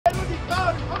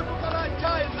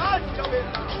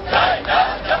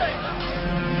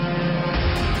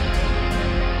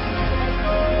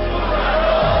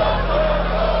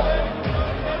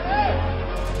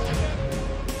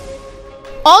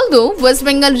Although West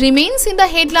Bengal remains in the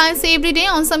headlines every day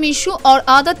on some issue or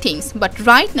other things, but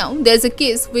right now there is a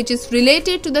case which is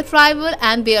related to the tribal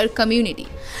and their community.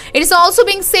 It is also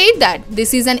being said that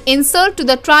this is an insult to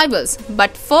the tribals,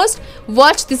 but first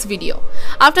watch this video.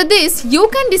 After this, you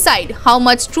can decide how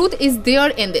much truth is there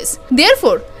in this.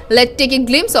 Therefore, let's take a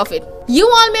glimpse of it. You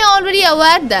all may already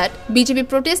aware that BJP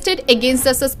protested against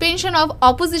the suspension of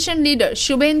opposition leader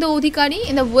Subhendu Adhikari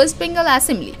in the West Bengal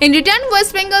Assembly. In return,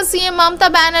 West Bengal CM Mamata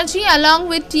Banerjee along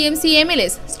with TMC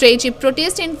MLAs staged a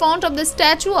protest in front of the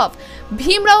statue of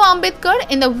Bhimrao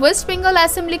Ambedkar in the West Bengal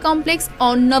Assembly complex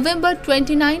on November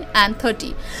 29 and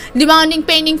 30, demanding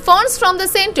pending funds from the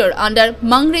centre under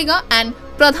MNREGA and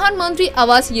Pradhan Mantri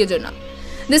Awas Yojana.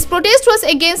 This protest was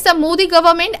against the Modi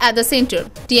government at the centre.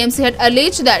 TMC had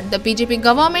alleged that the BJP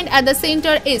government at the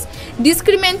centre is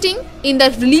discriminating in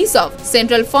the release of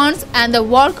central funds and the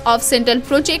work of central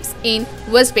projects in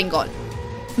West Bengal.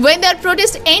 When their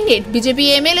protest ended,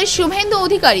 BJP MLA Subhendu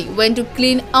Adhikari went to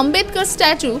clean Ambedkar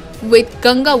statue with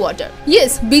Ganga water.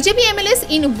 Yes, BJP MLAs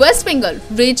in West Bengal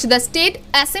reached the State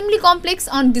Assembly complex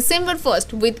on December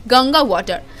 1st with Ganga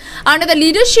water. Under the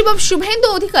leadership of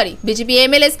Subhendu Adhikari, BJP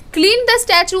MLAs cleaned the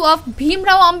statue of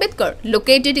Bhimrao Ambedkar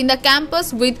located in the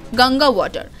campus with Ganga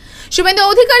water. Subhendu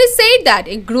Adhikari said that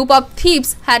a group of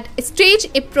thieves had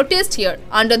staged a protest here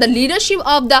under the leadership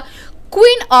of the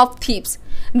Queen of Thieves.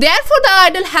 Therefore, the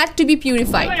idol had to be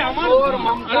purified.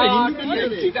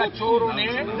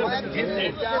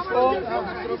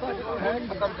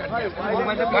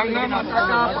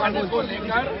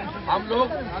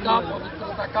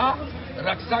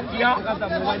 रक्षा किया,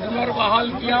 पुनर्बहाल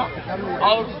किया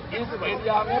और इस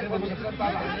area में पवित्रता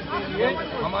लाने के लिए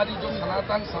हमारी जो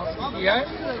सनातन संस्कृति है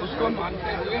उसको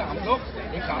मानते हुए हम लोग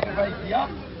एक कार्रवाई किया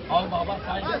और बाबा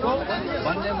साहेब को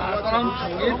वंदे मातरम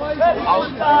संगीत और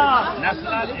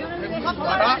नेशनल एंथम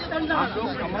द्वारा हम लोग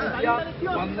समन किया,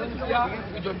 वंदन किया,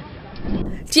 पूजन किया।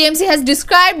 TMC has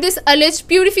described this alleged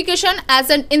purification as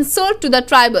an insult to the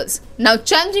tribals. Now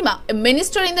Chandrima, a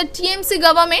minister in the TMC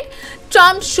government,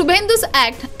 termed Subhendu's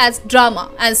act as drama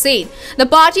and said the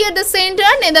party at the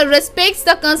centre neither respects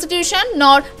the constitution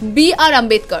nor B.R.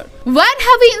 Ambedkar. When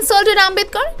have we insulted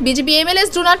Ambedkar? BJP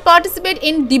MLAs do not participate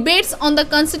in debates on the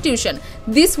constitution.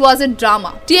 This was a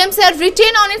drama. TMC had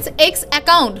written on its X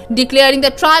account declaring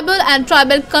the tribal and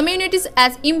tribal communities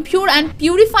as impure and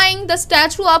purifying the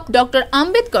statue of Dr.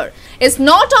 Ambedkar is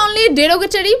not only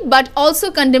derogatory but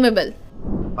also condemnable.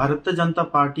 Bharatiya Janata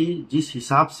party जिस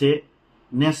हिसाब से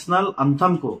national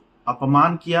anthem को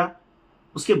अपमान किया,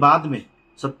 उसके बाद में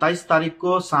 27 तारीख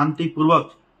को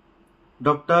शांतिपूर्वक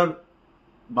डॉक्टर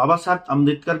बाबा साहब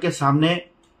अम्बेडकर के सामने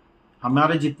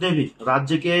हमारे जितने भी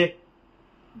राज्य के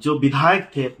जो विधायक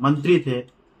थे, मंत्री थे,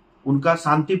 उनका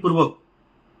शांतिपूर्वक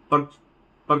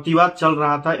प्रतिवाद चल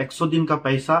रहा था 100 दिन का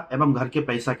पैसा एवं घर के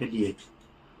पैसा के लिए।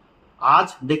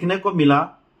 आज देखने को मिला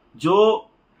जो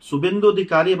शुभेंदु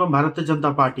अधिकारी एवं भारतीय जनता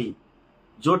पार्टी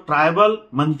जो ट्राइबल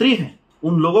मंत्री हैं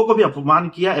उन लोगों को भी अपमान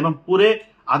किया एवं पूरे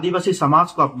आदिवासी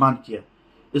समाज को अपमान किया।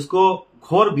 इसको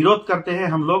घोर विरोध करते हैं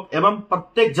हम लोग एवं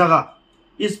प्रत्येक जगह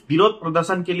इस विरोध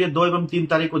प्रदर्शन के लिए 2 एवं 3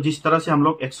 तारीख को जिस तरह से हम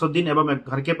लोग 100 दिन एवं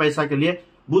घर के पैसा के लिए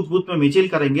बूथ बूथ में मिছিল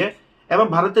करेंगे एवं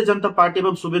भारतीय जनता पार्टी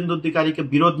एवं शुभेंदु अधिकारी के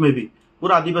विरोध में भी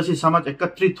पूरा आदिवासी समाज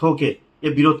एकत्रित होके ये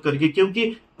विरोध करेगी। क्योंकि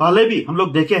पहले भी हम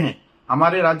लोग देखे हैं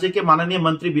हमारे राज्य के माननीय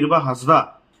मंत्री बीरबल हांसदा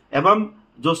एवं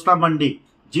ज्योत्सना मंडी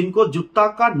जिनको जूता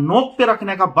का नोक पे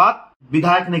रखने का बात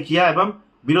विधायक ने किया एवं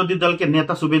विरोधी दल के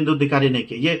नेता शुभेंदु अधिकारी ने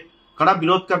किया। ये कड़ा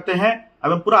विरोध करते हैं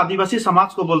एवं पूरा आदिवासी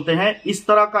समाज को बोलते हैं इस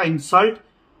तरह का इंसल्ट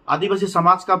आदिवासी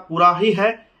समाज का पूरा ही है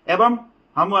एवं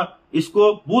हम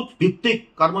इसको बूथ भित्तिक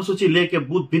कर्मसूची लेके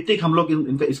बूथ भित्तिक हम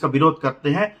लोग इसका विरोध करते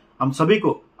हैं। हम सभी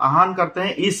को आह्वान करते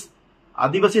हैं इस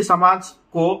आदिवासी समाज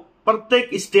को प्रत्येक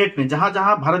स्टेट में जहां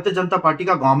जहां भारतीय जनता पार्टी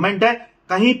का गवर्नमेंट है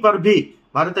कहीं पर भी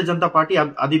भारतीय जनता पार्टी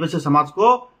आदिवासी समाज को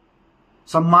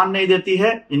सम्मान नहीं देती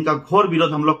है। इनका घोर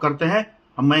विरोध हम लोग करते हैं।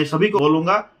 मैं सभी को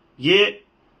बोलूंगा ये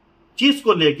चीज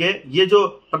को लेके, ये जो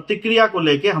प्रतिक्रिया को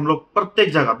लेके हम लोग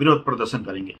प्रत्येक जगह विरोध प्रदर्शन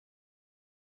करेंगे।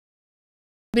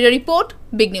 Bureau report,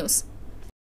 big news.